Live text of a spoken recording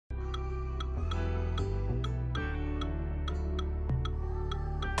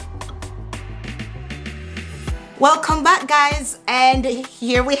Welcome back, guys, and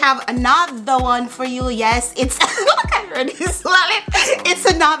here we have another one for you. Yes, it's look at her, it's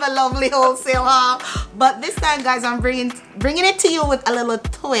another lovely wholesale haul, but this time, guys, I'm bringing it to you with a little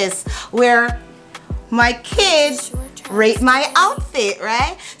twist where my kids rate my outfit,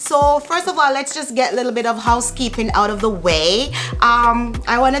 right? So first of all, let's just get a little bit of housekeeping out of the way.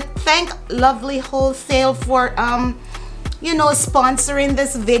 I want to thank Lovely Wholesale for you know, sponsoring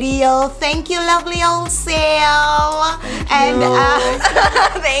this video. Thank you, Lovely Wholesale.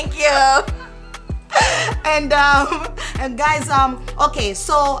 Thank you. And guys, okay,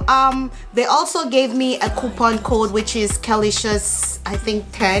 so they also gave me a coupon code, which is Kelicious, I think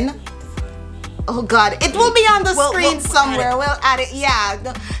 10. Oh God, it will be on the screen somewhere. We'll add it. Yeah,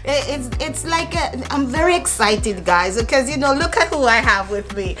 it's like I'm very excited, guys, because you know, look at who I have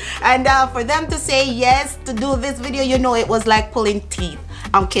with me, and for them to say yes to do this video, you know, it was like pulling teeth.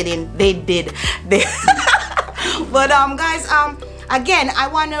 I'm kidding, they did. But guys, again, I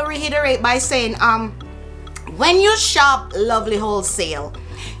want to reiterate by saying when you shop Lovely Wholesale,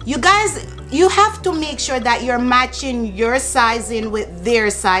 you guys, you have to make sure that you're matching your sizing with their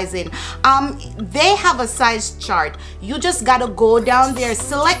sizing. They have a size chart. You just gotta go down there,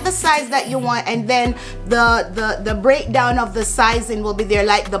 select the size that you want, and then the breakdown of the sizing will be there,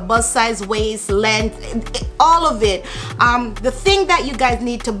 like the bust size, waist, length, all of it. The thing that you guys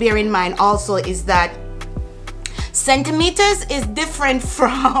need to bear in mind also is that centimeters is different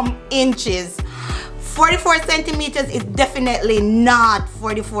from inches. 44 centimeters is definitely not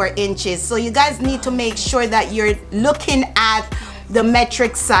 44 inches. So you guys need to make sure that you're looking at the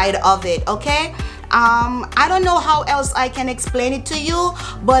metric side of it, okay? I don't know how else I can explain it to you,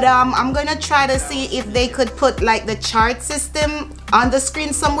 but I'm gonna try to see if they could put like the chart system on the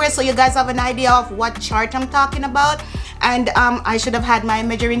screen somewhere so you guys have an idea of what chart I'm talking about. And I should have had my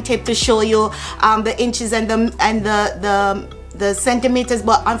measuring tape to show you the inches and the centimeters,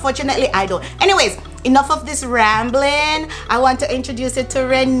 but unfortunately I don't. Anyways, enough of this rambling. I want to introduce you to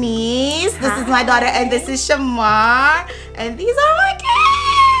Renice. This is my daughter, and this is Shamar, and these are my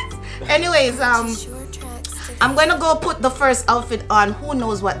kids. Anyways, I'm gonna go put the first outfit on. Who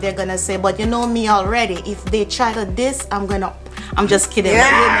knows what they're gonna say, but you know me already. If they try to diss, I'm just kidding. Yeah.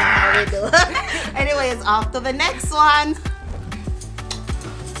 You know how we do. Anyways, off to the next one.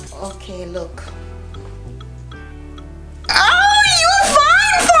 Okay, look. Oh, you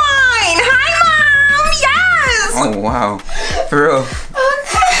fine. Hi, Mom. Yes. Oh wow, for real.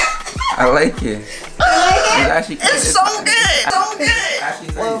 I like it. It's so good. So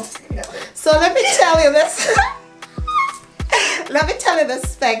good. Well, so let me tell you this. Let me tell you the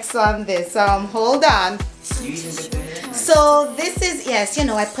specs on this. Hold on. So this is, yes, you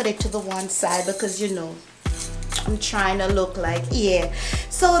know, I put it to the one side because, you know, I'm trying to look like, yeah.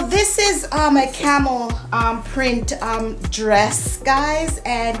 So this is a camel print dress, guys,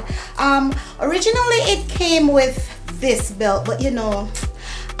 and originally it came with this belt, but you know,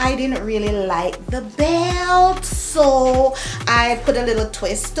 I didn't really like the belt, so I put a little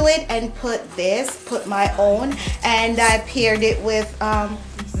twist to it and put my own, and I paired it with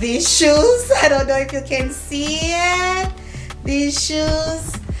these shoes. I don't know if you can see it. These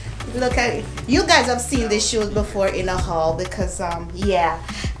shoes. Look at it. You guys have seen these shoes before in a haul because yeah,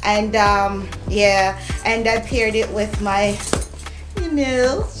 and yeah, and I paired it with my, you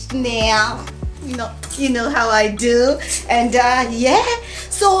know, snail. You know how I do, and yeah.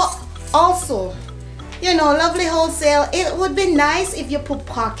 So also, you know, Lovely Wholesale, it would be nice if you put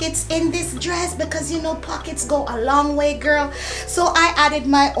pockets in this dress because you know pockets go a long way, girl. So I added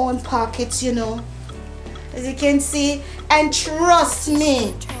my own pockets, you know, as you can see, and trust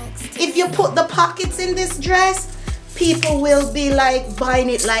me, if you put the pockets in this dress, people will be like buying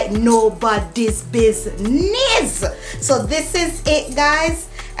it like nobody's business. So this is it, guys,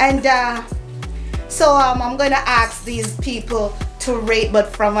 and so I'm gonna ask these people to rate,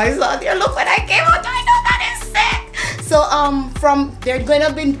 but from I saw there, look when I came out, I know that is sick. So they're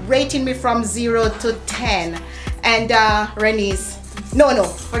gonna be rating me from 0 to 10, and Renice. No,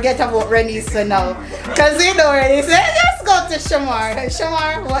 forget about Renice for now, because you know Renice. Let's go to Shamar.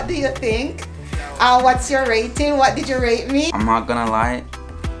 Shamar, what do you think? What's your rating? What did you rate me? I'm not gonna lie,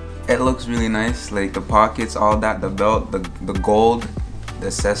 it looks really nice. Like the pockets, all that, the belt, the gold, the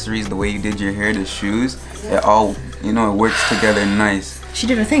accessories, the way you did your hair, the shoes, it all, you know, it works together nice. She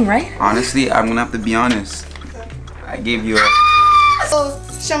did her thing, right? Honestly, I'm gonna have to be honest. I gave you a... So,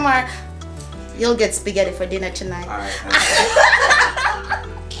 Shamar, you'll get spaghetti for dinner tonight.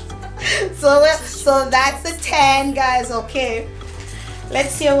 So that's a 10, guys, okay?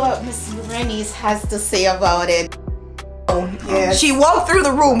 Let's hear what Miss Renice has to say about it. know. Yes. She walked through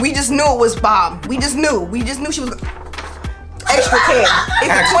the room. We just knew it was bomb. We just knew she was extra 10.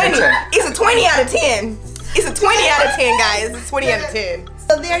 It's a 20. It's a 20 out of 10. It's a 20 out of 10, guys. It's a 20 out of 10.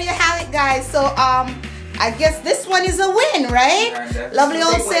 So there you have it, guys. So I guess this one is a win, right? Lovely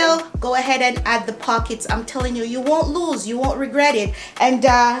Wholesale, go ahead and add the pockets. I'm telling you, you won't lose, you won't regret it. And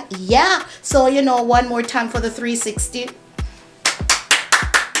yeah, so you know, one more time for the 360.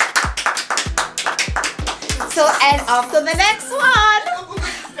 So, and off to the next one.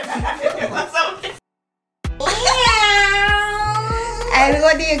 And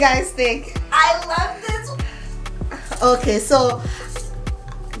what do you guys think? I love this. Okay, so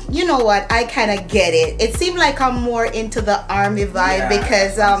you know what, I kind of get it. It seemed like I'm more into the army vibe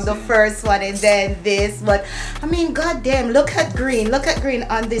because the first one and then this, but I mean, goddamn, look at green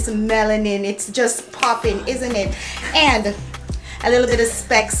on this melanin. It's just popping, isn't it? And a little bit of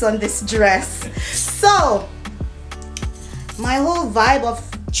specs on this dress. So my whole vibe of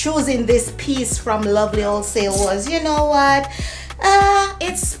choosing this piece from Lovely Wholesale was, you know what,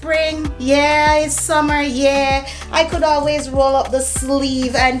 it's spring, yeah, it's summer, yeah, I could always roll up the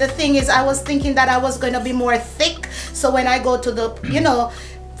sleeve. And the thing is, I was thinking that I was going to be more thick, so when I go to the, you know,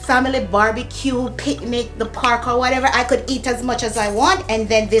 family barbecue, picnic, the park or whatever, I could eat as much as I want, and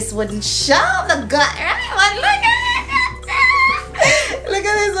then this wouldn't show the gut, right? But look at it. Look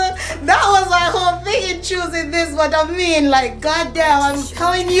at this one. That was my whole thing in choosing this one. I mean, like, goddamn, I'm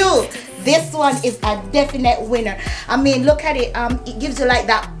telling you, this one is a definite winner. I mean, look at it. It gives you like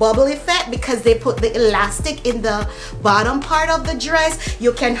that bubble effect because they put the elastic in the bottom part of the dress.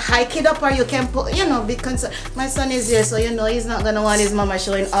 You can hike it up or you can put, you know, because my son is here, so you know he's not gonna want his mama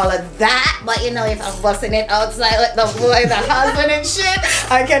showing all of that. But you know, if I'm busting it outside with the boy, the husband and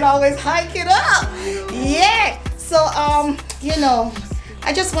shit, I can always hike it up. Yeah. So you know,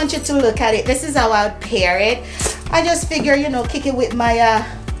 I just want you to look at it. This is how I would pair it. I just figure, you know, kick it with my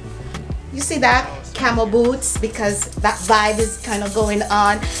you see that camel boots, because that vibe is kind of going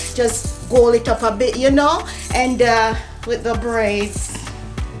on. Just goal it up a bit, you know, and with the braids,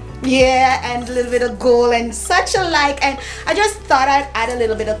 yeah, and a little bit of gold and such alike. And I just thought I'd add a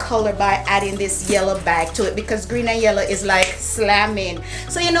little bit of color by adding this yellow bag to it, because green and yellow is like slamming.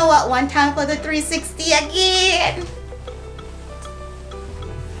 So you know what, one time for the 360 again.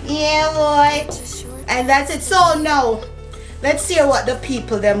 Yeah, boy. And that's it. So no, let's hear what the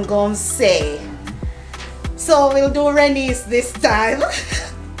people them gonna say. So we'll do Renee's this time.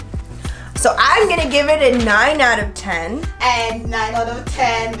 So I'm gonna give it a 9 out of 10. And 9 out of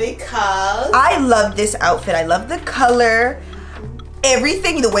 10 because I love this outfit. I love the color,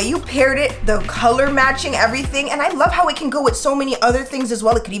 everything, the way you paired it, the color matching, everything. And I love how it can go with so many other things as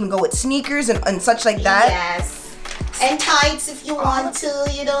well. It could even go with sneakers and such like that. Yes. And tights if you want to.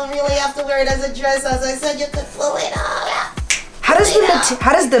 You don't really have to wear it as a dress. As I said, you could pull it all. How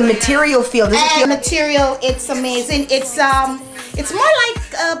does the material feel? Does it feel material? It's amazing. It's more like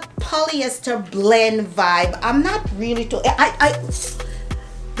a polyester blend vibe. I'm not really too.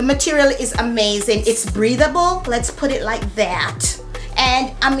 The material is amazing. It's breathable. Let's put it like that.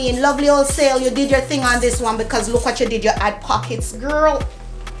 And I mean, Lovely Wholesale, you did your thing on this one, because look what you did. You add pockets, girl.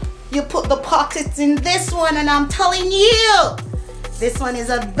 You put the pockets in this one, and I'm telling you, this one is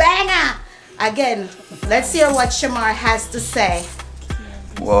a banger. Again, let's hear what Shamar has to say.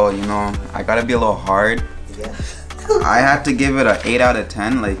 Well, you know, I gotta be a little hard. Yeah. I have to give it an 8 out of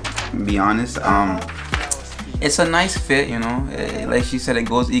 10, like, to be honest. It's a nice fit, you know. Like she said, it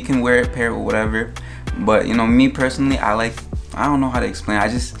goes, you can wear it, pair it with whatever. But, you know, me personally, I don't know how to explain. I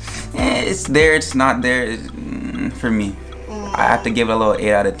just, it's there, it's not there, for me. I have to give it a little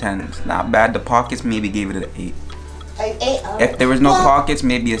 8 out of 10. It's not bad. The pockets maybe gave it an 8. An 8? If there was no pockets,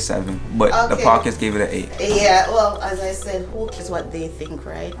 maybe a 7. But okay. The pockets gave it an 8. Yeah, well, as I said, who cares what they think,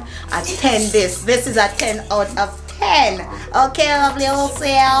 right? A 10 this is a 10 out of 10. Okay, Lovely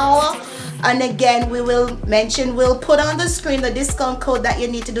Wholesale. And again, we'll put on the screen the discount code that you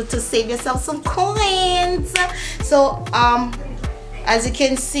need to do to save yourself some coins. So, as you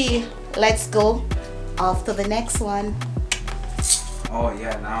can see, let's go off to the next one. Oh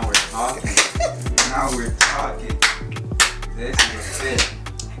yeah, now we're talking. Now we're talking. This is it.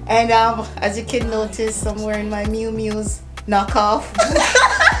 And as you can notice, I'm wearing my Miu Miu's knockoff.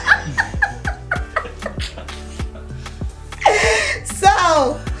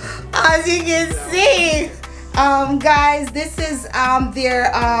 So, as you can see, guys, this is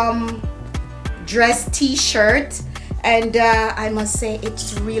their dress t-shirt. And I must say,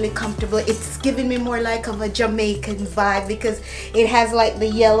 it's really comfortable. It's giving me more like of a Jamaican vibe, because it has like the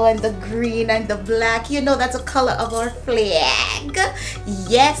yellow and the green and the black. You know, that's a color of our flag.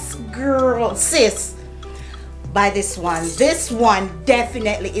 Yes, girl, sis. buy this one. This one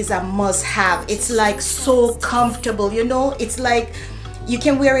definitely is a must-have. It's like so comfortable, you know. It's like you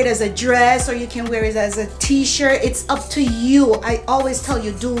can wear it as a dress or you can wear it as a t-shirt. It's up to you. I always tell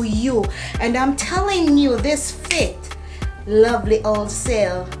you, do you. And I'm telling you, this fit, Lovely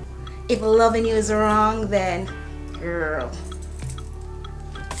Wholesale. If loving you is wrong, then girl,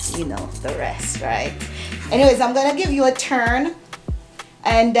 you know the rest, right? Anyways, I'm gonna give you a turn.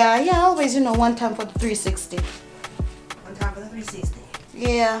 And yeah, always, you know, one time for the 360. One time for the 360.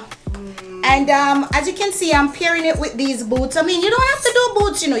 Yeah. And as you can see, I'm pairing it with these boots. I mean, you don't have to do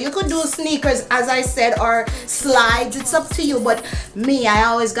boots, you know. You could do sneakers, as I said, or slides. It's up to you. But me, I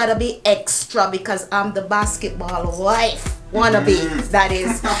always gotta be extra because I'm the basketball wife. Wannabe, that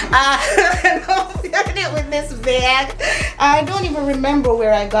is. I'm pairing it with this bag. I don't even remember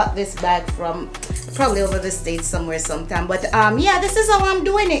where I got this bag from. Probably over the States somewhere sometime. But yeah, this is how I'm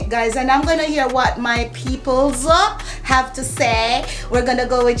doing it, guys. And I'm gonna hear what my peoples have to say. We're gonna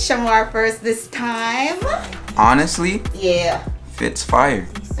go with Shamar first this time. Honestly, yeah, fit's fire.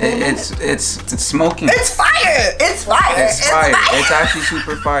 It's smoking. It's fire. It's fire. It's fire. It's actually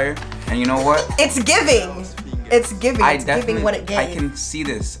super fire. And you know what? It's giving. It's giving. It's giving what it gave. I can see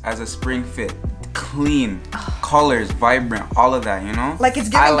this as a spring fit. Clean, colors, vibrant, all of that, you know? Like it's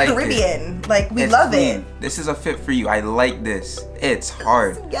giving Caribbean. Like we love it. This is a fit for you. I like this. It's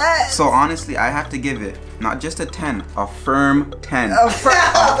hard. Yes. So honestly, I have to give it not just a 10, a firm 10. A firm 10.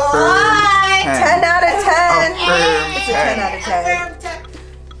 10 out of 10. It's a 10 out of 10.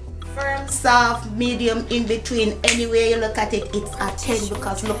 Firm, soft, medium, in between. Anywhere you look at it, it's a 10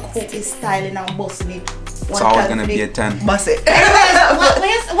 because look who is styling and bossing it. It's always gonna be a 10. Bust it.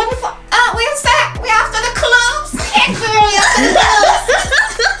 Anyways, where's that? We after the clubs. Yeah, girl, we after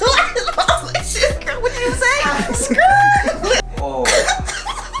the clubs. What did you say? Oh.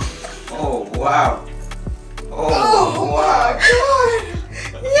 Oh wow. Oh wow. God.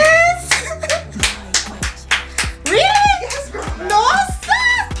 Yes. Really? Yes, girl. No,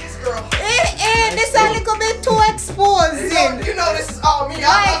 sir. Yes, girl. This a little bit too exposing. You know this is all me.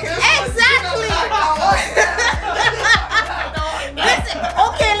 Like, exactly. Listen,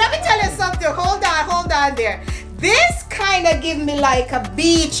 okay, let me tell you something. Hold on there. This kind of give me like a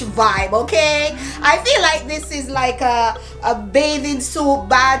beach vibe, okay? I feel like this is like a bathing suit,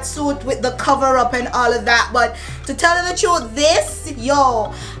 bath suit with the cover up and all of that. But to tell you the truth, this,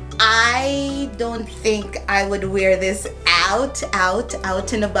 yo, I don't think I would wear this out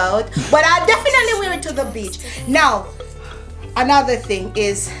and about. But I definitely wear it to the beach. Now, another thing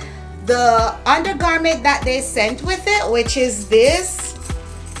is the undergarment that they sent with it, which is this,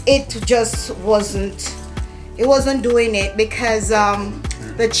 it just wasn't doing it because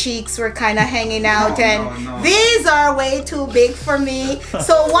the cheeks were kind of hanging out and these are way too big for me.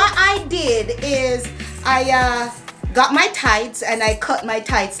 So what I did is I got my tights and I cut my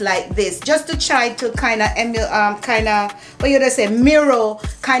tights like this just to try to kind of mirror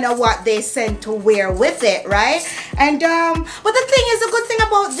kind of what they sent to wear with it, right? And but the thing is, the good thing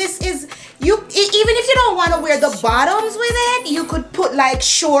about this is even if you don't want to wear the bottoms with it, you could put like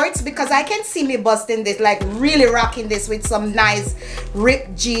shorts, because I can see me busting this, like really rocking this with some nice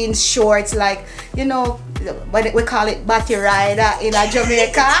ripped jeans shorts, like, you know, what we call it body rider in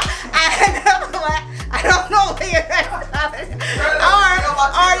Jamaica. I don't know where you're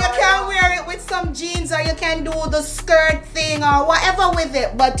or you can wear it with some jeans, or you can do the skirt thing or whatever with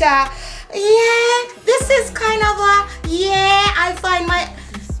it. But yeah, this is kind of a, yeah, I find my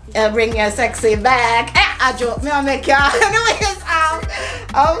bring your sexy back. I joke, me I make you. Anyways,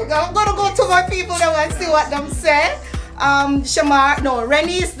 I'm gonna go to my people now and see what them say. Shamar, no,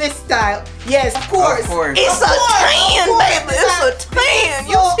 Rennie is this style. Yes, of course. It's a tan, baby. It's a tan.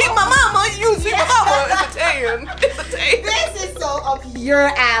 You see my mama. You see my mama. It's a tan. It's a tan. This is so up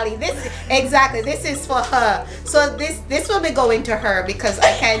your alley. This is for her. So this will be going to her because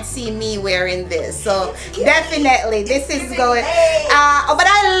I can't see me wearing this. So definitely this is going. But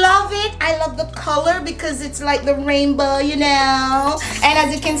I love it. I love the color because it's like the rainbow, you know. And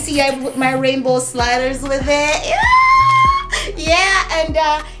as you can see, I put my rainbow sliders with it. Yeah, and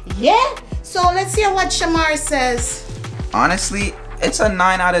yeah. So let's hear what Shamar says. Honestly, it's a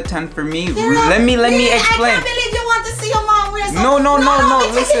 9 out of 10 for me. Let me explain. I can't believe you want to see your mom wear something. No,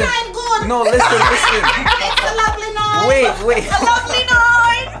 listen. No, listen. It's a lovely 9. Wait. A lovely 9.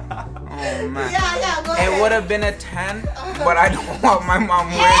 Oh man. Yeah, go ahead. It would have been a 10, but I don't want my mom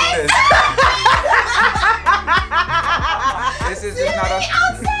wearing this. This is just not a.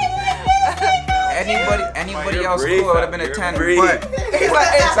 Anybody else cool, it would have been a 10, but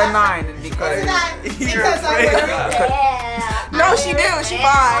it's a 9 because I'm wearing it. No, No, she do. She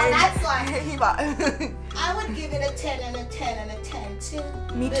fine. That's why. He fine. I would give it a 10 and a 10 and a 10 too.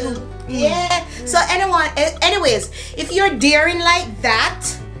 Me too. Yeah. So anyways, if you're daring like that,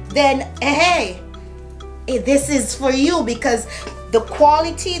 then hey, this is for you because the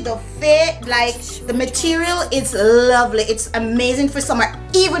quality, the fit, like the material is lovely. It's amazing for summer,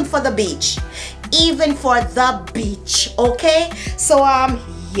 even for the beach. Even for the beach, okay? So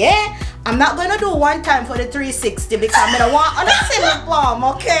yeah, I'm not gonna do one time for the 360 because I don't want on a silver plum,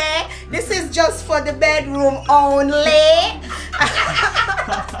 okay? This is just for the bedroom only.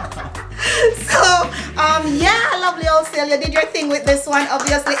 So yeah, Lovely Wholesale, you did your thing with this one.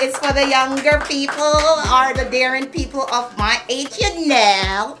 Obviously it's for the younger people or the daring people of my age, you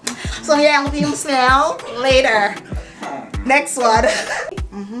know. So young people smell later. Next one.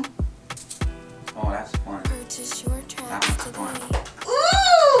 Oh, that's fun. That's fun.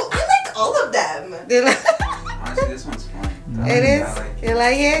 Ooh, I like all of them. Honestly, this one's fun. It is? Like You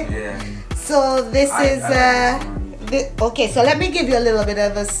like it? Yeah. So this is like okay, so let me give you a little bit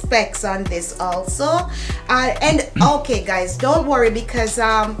of a specs on this also. And okay guys, don't worry because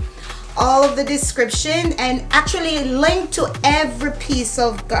all of the description and actually link to every piece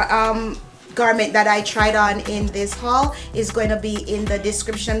of garment that I tried on in this haul is going to be in the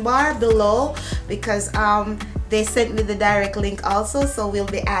description bar below because they sent me the direct link also, so we'll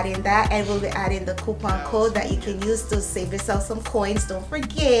be adding that and we'll be adding the coupon code that you can use to save yourself some coins, don't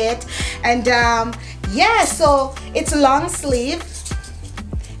forget. And yeah, so it's long sleeve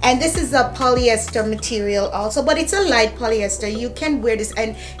and this is a polyester material also, but it's a light polyester. You can wear this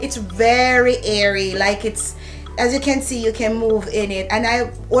and it's very airy, like it's, as you can see, you can move in it. And I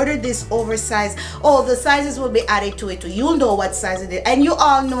ordered this oversized. Oh, the sizes will be added to it too. You'll know what size it is. And you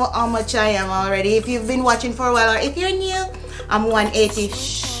all know how much I am already. If you've been watching for a while or if you're new, I'm 180.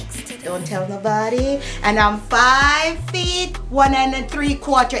 Shh, don't tell nobody. And I'm 5 feet 1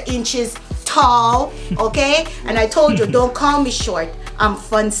 3/4 inches tall. Okay? And I told you, don't call me short. I'm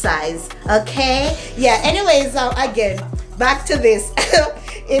fun size. Okay? Yeah, anyways, again, back to this.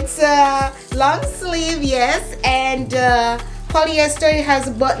 It's a long sleeve, yes, and polyester. It has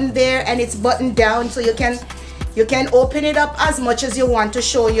a button there and it's buttoned down, so you can open it up as much as you want to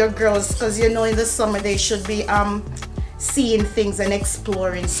show your girls, because you know in the summer they should be seeing things and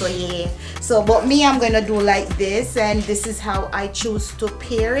exploring. So yeah, so but me, I'm gonna do like this, and this is how I choose to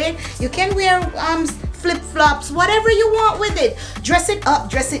pair it. You can wear flip-flops, whatever you want with it. Dress it up,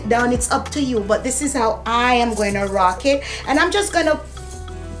 dress it down, it's up to you, but this is how I am going to rock it. And I'm just gonna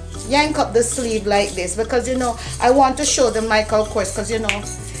yank up the sleeve like this because you know I want to show the Michael Kors, because you know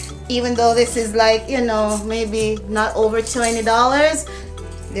even though this is like, you know, maybe not over $20,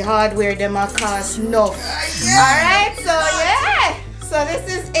 the hardware them are cost no. Alright, so yeah, so this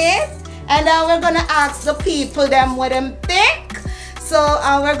is it, and we're gonna ask the people them what them think. So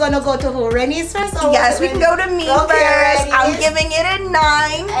we're gonna go to who? Rennie's first? Yes, we can go to me first. I'm giving it a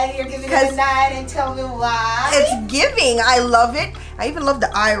 9. And you're giving it a 9, and tell me why. It's giving. I love it. I even love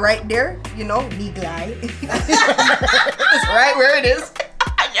the eye right there. You know, legal eye. It's right where it is.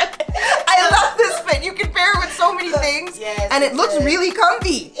 I love this fit. You can pair it with so many things. Yes, and it looks really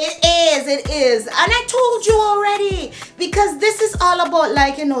comfy. It is. And I told you already, because this is all about,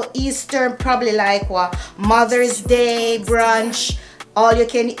 like, you know, Easter, probably like what, Mother's Day brunch, all you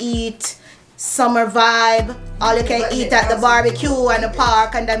can eat, summer vibe, all you can eat at the barbecue and the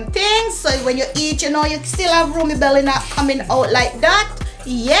park and them things. So when you eat, you know, you still have room, your belly not coming out like that.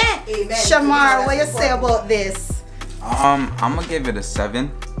 Yeah. Amen. Shamar, what you say about this? I'm gonna give it a 7.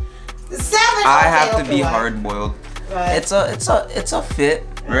 7. I have to be hard boiled. Right. It's a fit,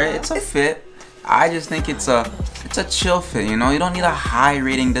 right? It's a fit. I just think it's a chill fit, you know. You don't need a high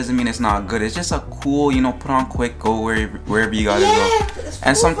rating, doesn't mean it's not good. It's just a cool, you know, put on quick, go wherever you gotta go.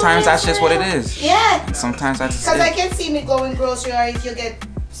 And sometimes that's just what it is. Yeah. And sometimes that's because I can see me going grocery, or if you get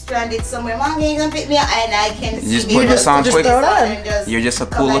stranded somewhere, mom ain't gonna pick me up, and I can see just me put this on quick. Just you're just a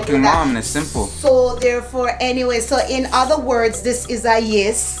cool looking mom, and it's simple. So therefore, anyway, so in other words, this is a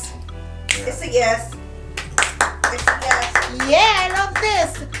yes. It's a yes. It's a yes. Yeah, I love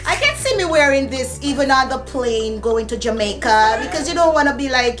this. I can see me wearing this even on the plane going to Jamaica, because you don't want to be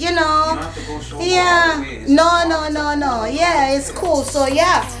like, you know. Yeah. No. Yeah, it's cool. So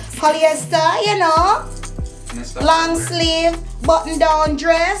yeah, polyester, you know, long sleeve, button down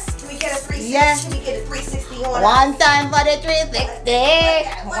dress. Can we get a 360? Yeah. Can we get a 360 on? One time for the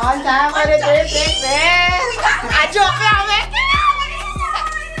 360. One time for the 360. I joke around it.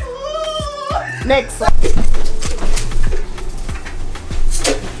 Next one.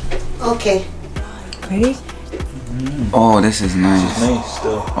 Okay. Ready? Oh, this is nice. Nice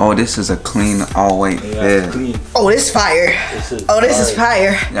though. Oh, this is a clean all white fit. Clean. Oh, this fire. This is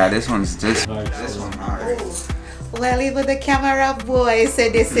fire. Yeah, this one's this one hard. Well, even the camera boy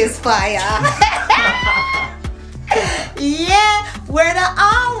said this is fire. Yeah, where the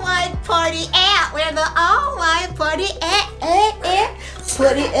all white party at? Where the all white party at?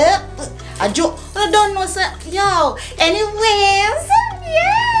 Put it up. I don't know, sir. Yo, anyways,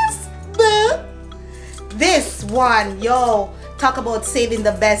 yes, boo. This one, yo, talk about saving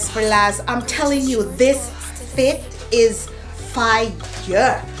the best for last. I'm telling you, this fit is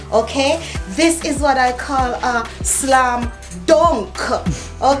fire. Okay, this is what I call a slam dunk.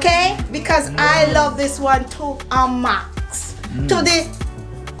 Okay, because I love this one to a max, to the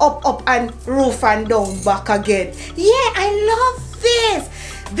up and roof and down back again. Yeah, I love this.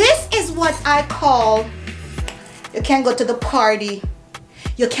 This is what I call, you can go to the party,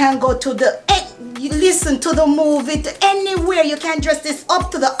 you can go to the, you listen to the movie, to anywhere. You can dress this up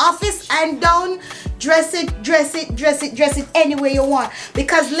to the office and down. Dress it anywhere you want.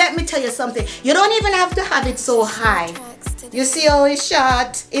 Because let me tell you something, you don't even have to have it so high. You see how it's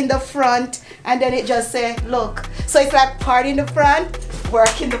shot in the front and then it just say, look. So it's like party in the front,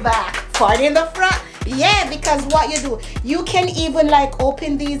 work in the back, party in the front. Yeah, because what you do, you can even like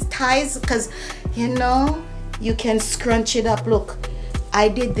open these ties because, you know, you can scrunch it up. Look, I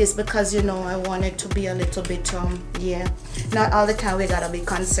did this because, you know, I wanted to be a little bit, yeah. Not all the time we gotta be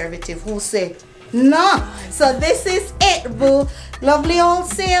conservative. Who say? No. So this is it, boo. Lovely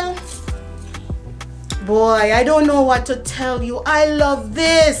Wholesale. Boy, I don't know what to tell you. I love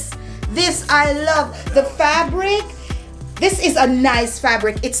this. This I love. The fabric. This is a nice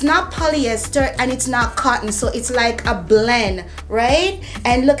fabric. It's not polyester and it's not cotton, so it's like a blend, right?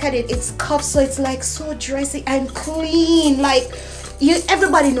 And look at it. It's cuffed, so it's like so dressy and clean. Like,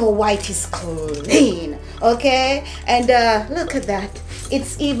 everybody know white is clean, okay? And look at that.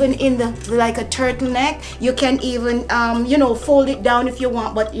 It's even in the like a turtleneck. You can even you know, fold it down if you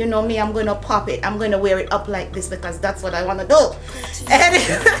want, but you know me, I'm gonna pop it. I'm gonna wear it up like this because that's what I want to do. And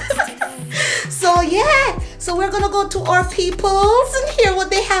so yeah, so we're gonna go to our peoples and hear what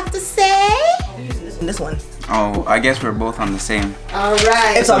they have to say. This one. Oh, I guess we're both on the same. All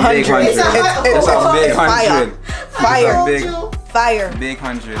right. It's a big 100. It's a big 100. Fire. Big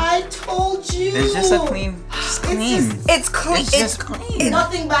 100. I told you. It's just a clean. It's clean. It's clean.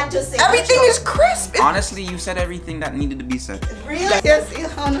 Nothing bad to say. Everything is crisp. Honestly, you said everything that needed to be said. Really? Yes,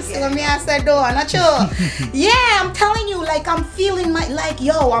 honestly, let me ask that door. Not sure. Yeah, I'm telling you, like I'm feeling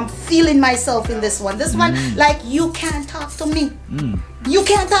I'm feeling myself in this one. This one, like you can't talk to me. You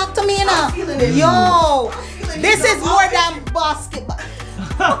can't talk to me, you know. Yo, this is more than basketball.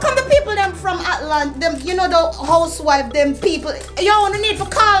 How come the people them from Atlanta, them, you know, the housewife, them people, yo, they need to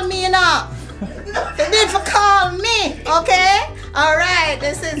call me, you know. They need to call me, okay? All right,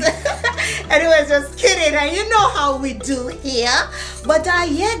 this is, anyways, just kidding. And you know how we do here. But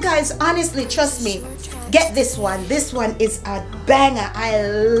yeah, guys, honestly, trust me, get this one. This one is a banger. I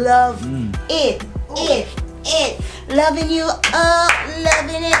love it. Loving you up,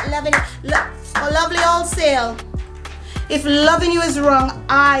 loving it. Lovely Wholesale. If loving you is wrong,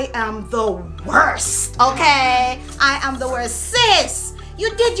 I am the worst, okay? I am the worst. Sis,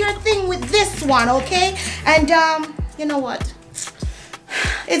 you did your thing with this one, okay? And you know what?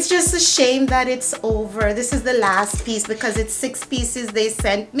 It's just a shame that it's over. This is the last piece because it's 6 pieces they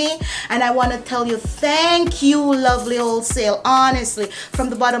sent me. And I want to tell you, thank you, Lovely Wholesale, honestly, from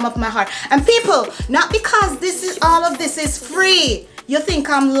the bottom of my heart. And people, not because all of this is free. You think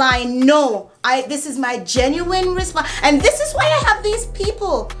I'm lying? No. This is my genuine response. And this is why I have these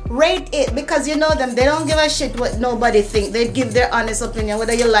people rate it, because you know them, they don't give a shit what nobody think. They give their honest opinion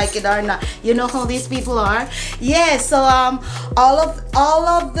whether you like it or not. You know how these people are. Yeah, so all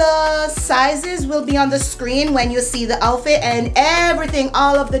of the sizes will be on the screen when you see the outfit and everything,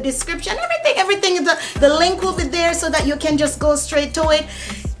 all of the description, everything, the link will be there so that you can just go straight to it.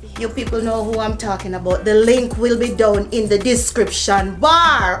 You people know who I'm talking about. The link will be down in the description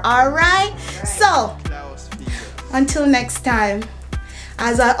bar. Alright? So, until next time,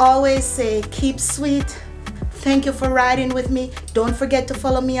 as I always say, keep sweet. Thank you for riding with me. Don't forget to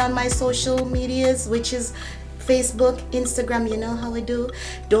follow me on my social medias, which is Facebook, Instagram, you know how we do.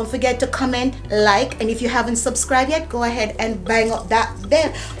 Don't forget to comment, like, and if you haven't subscribed yet, go ahead and bang up that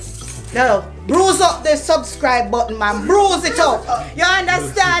bell. No, bruise up the subscribe button, man. Bruise it up. You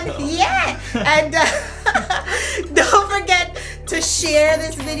understand? Yeah. And don't forget to share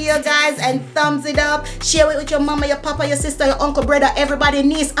this video, guys, and thumbs it up. Share it with your mama, your papa, your sister, your uncle, brother, everybody,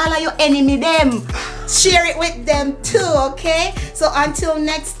 niece, all of your enemy, them. share it with them too, okay? So until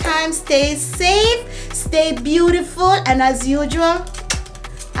next time, stay safe, stay beautiful, and as usual,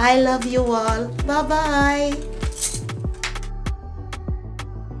 I love you all. Bye-bye.